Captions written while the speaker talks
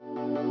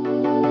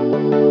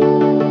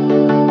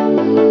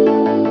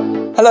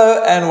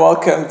Hello and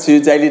welcome to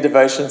Daily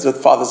Devotions with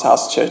Father's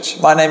House Church.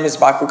 My name is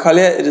Michael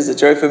Collier. It is a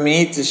joy for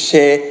me to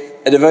share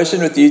a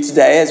devotion with you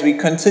today as we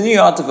continue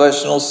our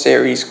devotional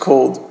series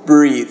called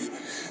Breathe.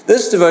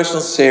 This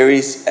devotional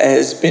series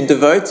has been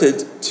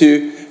devoted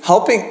to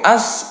helping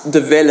us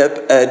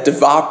develop a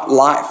devout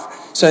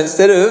life. So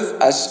instead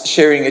of us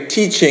sharing a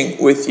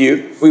teaching with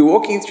you, we're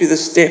walking through the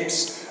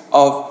steps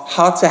of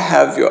how to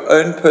have your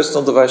own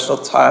personal devotional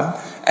time.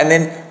 And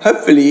then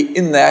hopefully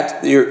in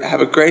that you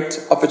have a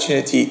great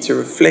opportunity to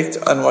reflect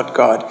on what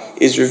God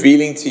is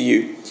revealing to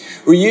you.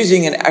 We're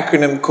using an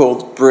acronym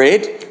called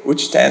BREAD,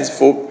 which stands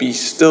for Be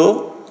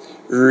Still,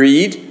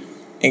 Read,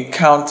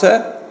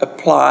 Encounter,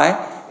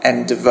 Apply,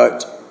 and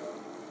Devote.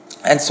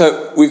 And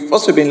so we've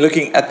also been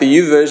looking at the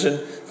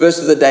YouVersion verse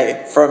of the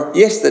day from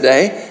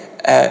yesterday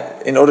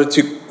in order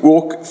to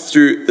walk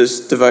through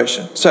this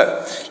devotion.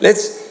 So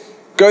let's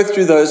go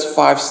through those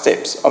 5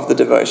 steps of the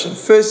devotion.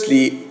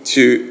 Firstly,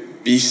 to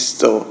be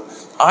still.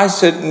 I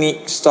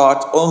certainly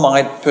start all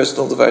my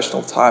personal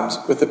devotional times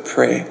with a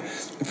prayer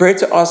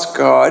to ask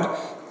God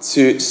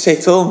to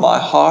settle my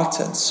heart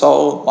and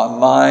soul, my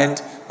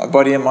mind, my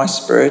body and my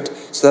spirit,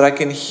 so that I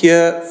can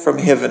hear from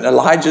heaven.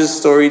 Elijah's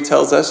story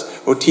tells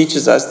us or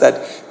teaches us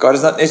that God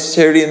is not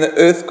necessarily in the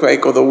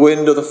earthquake or the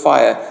wind or the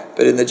fire,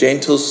 but in the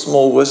gentle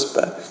small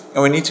whisper.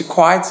 And we need to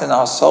quieten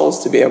our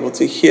souls to be able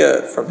to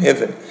hear from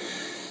heaven.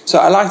 So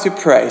I like to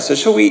pray. So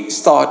shall we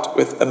start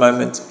with a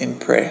moment in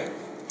prayer?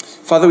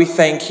 Father, we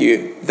thank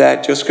you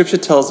that your scripture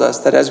tells us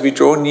that as we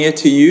draw near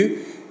to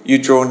you, you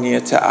draw near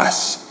to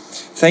us.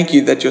 Thank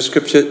you that your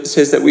scripture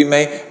says that we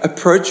may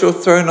approach your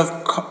throne of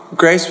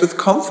grace with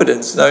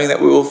confidence, knowing that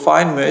we will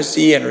find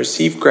mercy and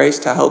receive grace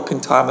to help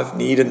in time of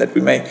need, and that we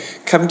may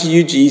come to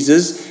you,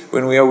 Jesus,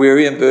 when we are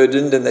weary and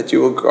burdened, and that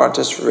you will grant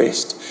us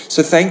rest.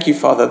 So thank you,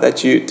 Father,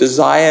 that you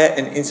desire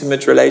an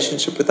intimate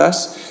relationship with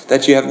us,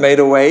 that you have made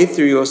a way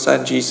through your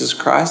Son, Jesus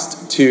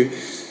Christ, to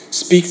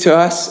speak to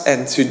us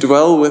and to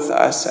dwell with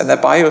us, and that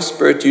by your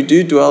Spirit you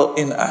do dwell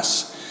in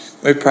us.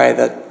 We pray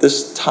that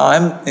this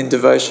time in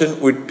devotion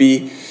would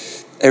be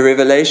a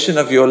revelation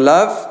of your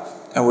love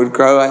and would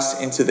grow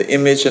us into the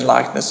image and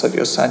likeness of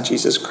your Son,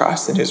 Jesus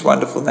Christ, in whose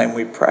wonderful name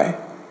we pray.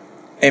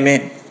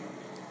 Amen.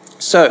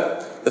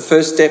 So, the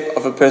first step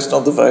of a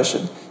personal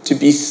devotion, to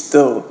be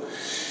still.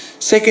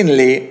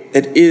 Secondly,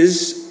 it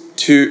is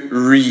to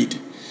read.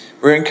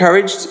 We're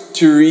encouraged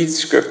to read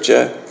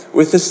Scripture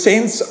with a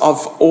sense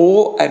of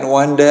awe and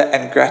wonder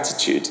and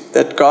gratitude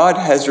that God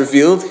has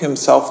revealed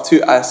himself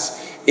to us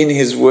in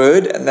his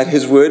word, and that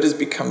his word has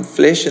become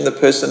flesh in the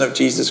person of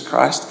Jesus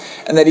Christ,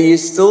 and that he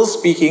is still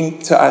speaking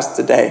to us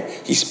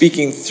today. He's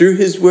speaking through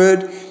his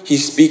word.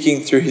 He's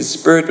speaking through his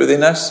Spirit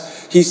within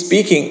us. He's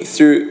speaking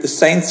through the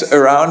saints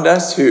around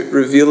us who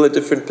reveal a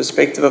different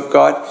perspective of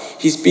God.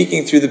 He's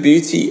speaking through the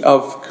beauty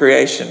of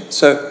creation.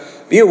 So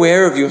be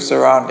aware of your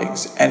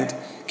surroundings and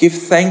give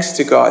thanks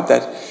to God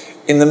that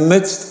in the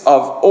midst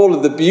of all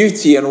of the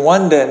beauty and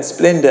wonder and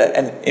splendor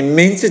and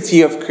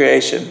immensity of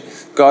creation,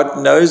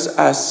 God knows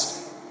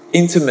us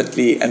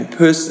intimately and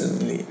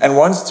personally and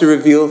wants to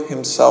reveal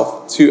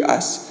himself to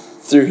us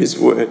through his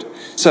word.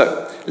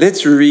 So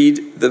let's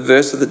read the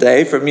verse of the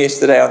day from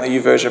yesterday on the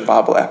YouVersion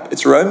Bible app.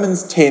 It's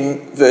Romans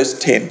 10 verse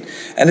 10,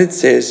 and it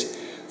says,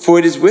 "For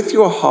it is with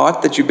your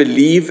heart that you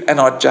believe and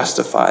are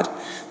justified,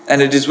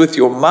 and it is with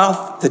your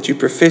mouth that you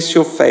profess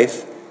your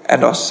faith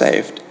and are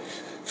saved."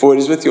 For it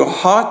is with your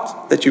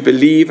heart that you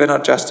believe and are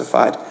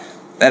justified,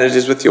 and it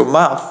is with your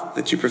mouth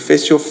that you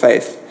profess your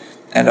faith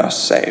and are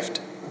saved.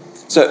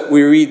 So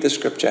we read the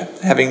scripture,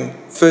 having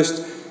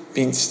first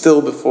been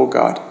still before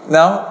God.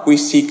 Now we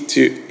seek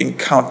to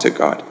encounter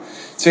God.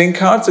 To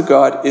encounter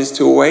God is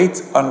to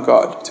wait on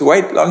God, to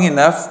wait long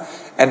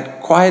enough and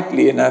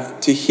quietly enough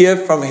to hear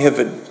from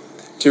heaven,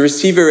 to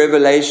receive a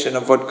revelation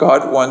of what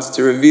God wants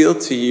to reveal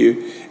to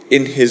you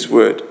in his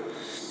word.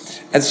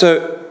 And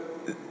so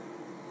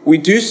we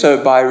do so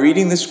by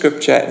reading the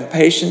scripture and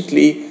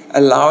patiently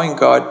allowing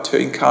God to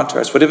encounter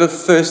us, whatever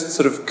first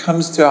sort of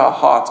comes to our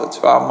heart or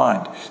to our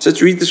mind. So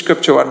let's read the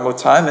scripture one more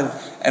time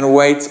and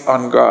wait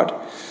on God.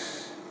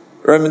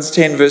 Romans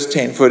 10 verse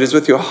 10, "For it is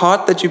with your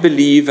heart that you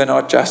believe and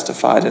are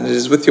justified, and it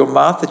is with your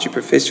mouth that you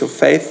profess your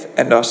faith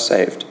and are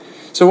saved."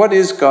 So what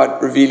is God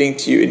revealing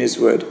to you in his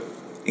word?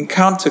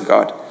 Encounter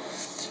God.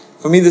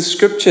 For me, the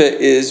scripture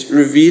is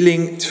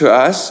revealing to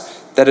us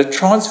that a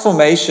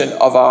transformation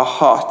of our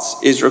hearts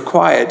is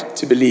required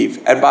to believe.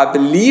 And by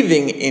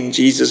believing in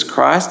Jesus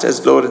Christ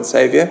as Lord and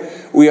Savior,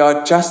 we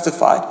are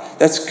justified.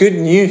 That's good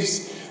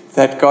news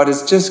that God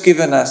has just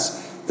given us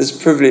this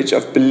privilege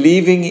of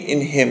believing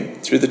in him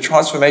through the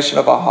transformation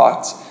of our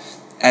hearts.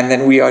 And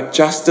then we are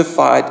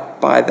justified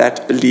by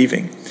that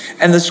believing.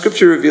 And the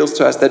scripture reveals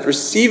to us that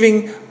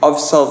receiving of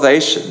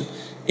salvation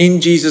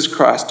in Jesus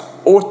Christ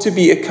ought to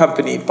be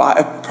accompanied by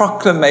a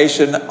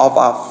proclamation of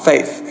our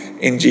faith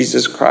in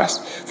Jesus Christ.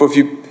 For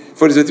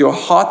it is with your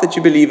heart that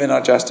you believe and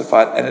are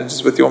justified, and it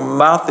is with your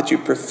mouth that you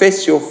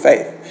profess your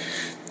faith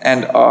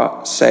and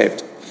are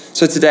saved.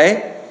 So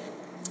today,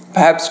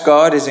 perhaps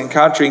God is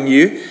encountering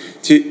you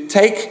to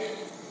take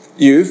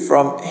you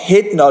from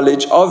head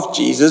knowledge of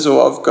Jesus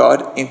or of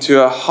God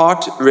into a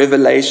heart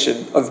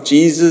revelation of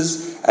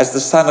Jesus as the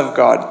Son of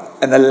God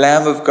and the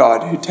Lamb of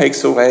God who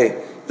takes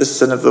away the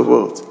sin of the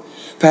world.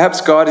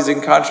 Perhaps God is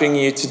encountering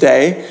you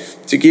today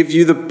to give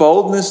you the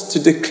boldness to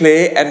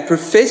declare and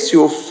profess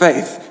your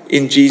faith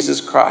in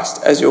Jesus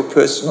Christ as your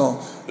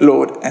personal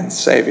Lord and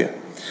Savior.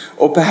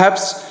 Or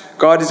perhaps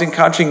God is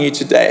encountering you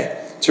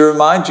today to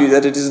remind you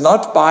that it is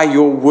not by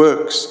your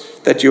works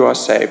that you are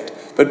saved,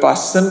 but by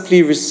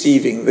simply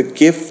receiving the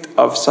gift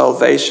of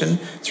salvation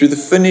through the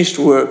finished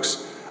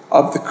works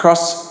of the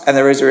cross and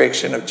the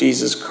resurrection of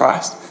Jesus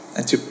Christ,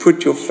 and to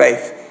put your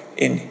faith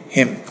in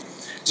Him.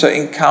 So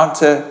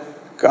encounter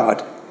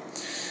God.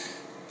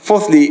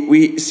 Fourthly,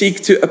 we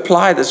seek to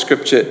apply the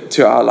Scripture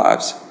to our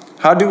lives.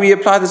 How do we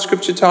apply the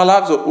Scripture to our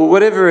lives? Or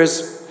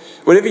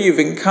whatever you've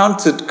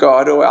encountered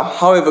God, or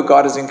however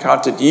God has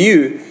encountered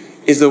you,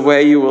 is the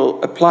way you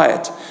will apply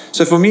it.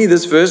 So for me,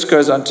 this verse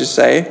goes on to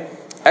say,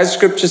 as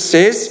Scripture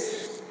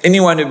says,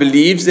 anyone who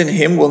believes in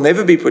Him will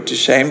never be put to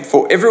shame,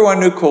 for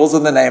everyone who calls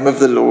on the name of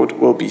the Lord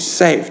will be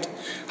saved.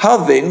 How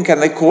then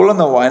can they call on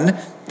the one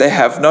they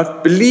have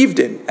not believed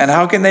in? And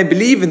how can they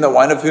believe in the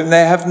one of whom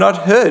they have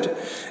not heard?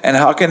 And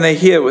how can they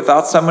hear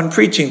without someone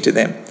preaching to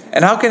them?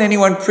 And how can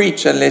anyone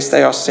preach unless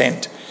they are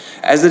sent?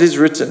 As it is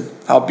written,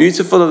 how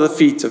beautiful are the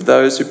feet of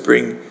those who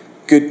bring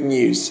good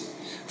news.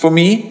 For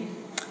me,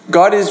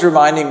 God is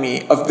reminding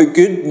me of the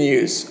good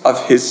news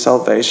of His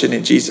salvation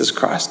in Jesus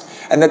Christ.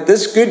 And that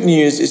this good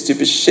news is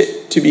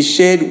to be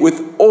shared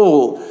with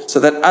all, so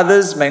that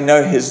others may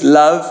know His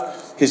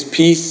love, His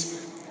peace,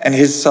 and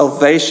His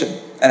salvation,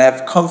 and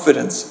have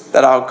confidence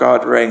that our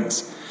God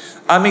reigns.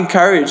 I'm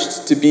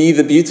encouraged to be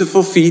the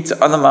beautiful feet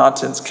on the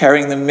mountains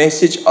carrying the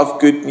message of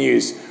good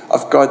news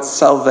of God's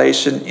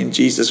salvation in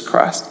Jesus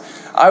Christ.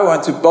 I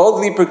want to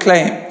boldly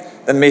proclaim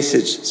the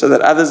message so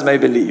that others may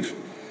believe.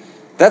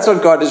 That's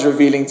what God is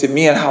revealing to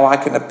me and how I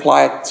can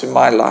apply it to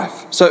my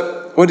life.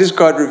 So what is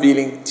God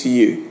revealing to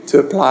you to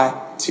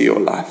apply to your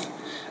life?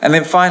 And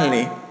then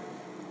finally,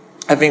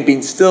 having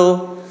been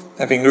still,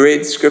 having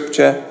read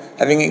Scripture,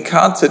 having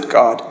encountered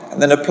God,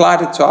 and then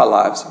applied it to our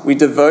lives, we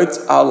devote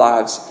our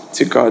lives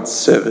to God's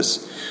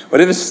service.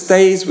 Whatever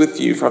stays with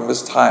you from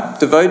this time,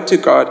 devote to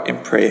God in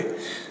prayer.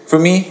 For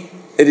me,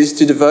 it is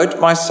to devote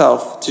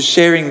myself to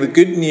sharing the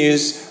good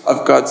news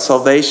of God's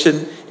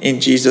salvation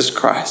in Jesus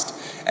Christ,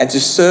 and to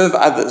serve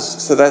others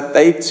so that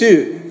they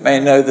too may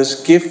know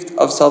this gift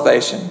of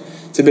salvation,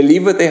 to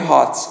believe with their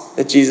hearts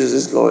that Jesus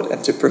is Lord,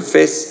 and to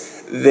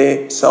profess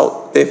their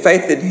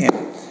faith in Him,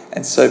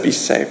 and so be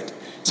saved.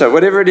 So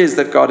whatever it is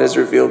that God has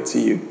revealed to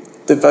you,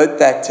 devote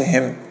that to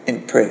Him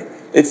in prayer.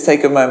 Let's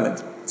take a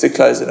moment to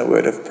close in a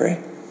word of prayer.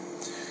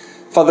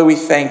 Father, we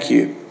thank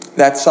you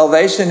that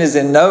salvation is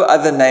in no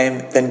other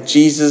name than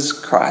Jesus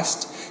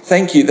Christ.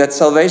 Thank you that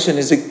salvation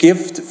is a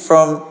gift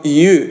from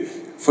you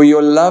for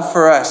your love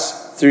for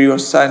us through your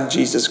Son,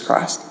 Jesus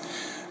Christ.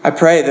 I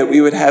pray that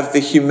we would have the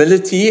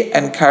humility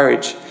and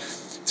courage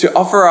to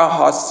offer our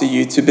hearts to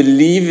you, to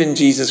believe in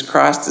Jesus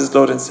Christ as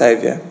Lord and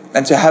Savior,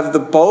 and to have the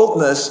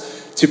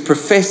boldness to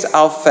profess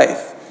our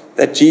faith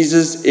that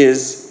Jesus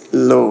is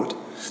Lord.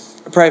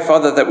 I pray,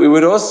 Father, that we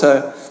would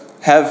also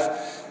have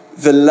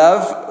the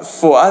love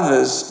for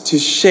others to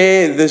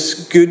share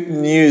this good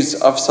news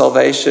of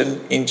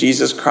salvation in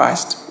Jesus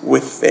Christ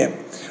with them.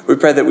 We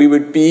pray that we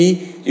would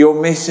be your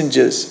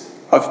messengers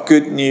of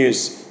good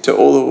news to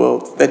all the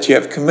world, that you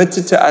have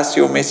committed to us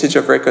your message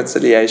of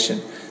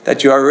reconciliation,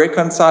 that you are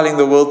reconciling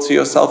the world to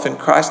yourself in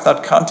Christ,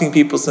 not counting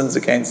people's sins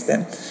against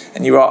them.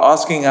 And you are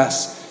asking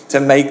us to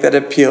make that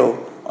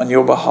appeal on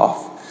your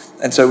behalf.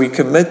 And so we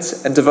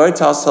commit and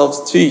devote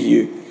ourselves to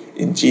you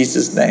in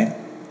Jesus' name.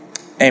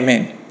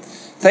 Amen.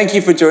 Thank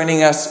you for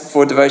joining us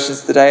for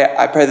devotions today.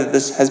 I pray that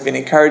this has been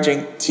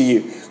encouraging to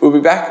you. We'll be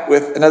back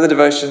with another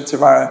devotion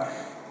tomorrow.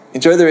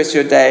 Enjoy the rest of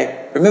your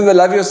day. Remember,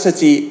 love your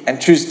city and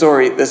true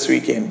story this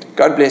weekend.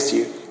 God bless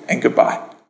you and goodbye.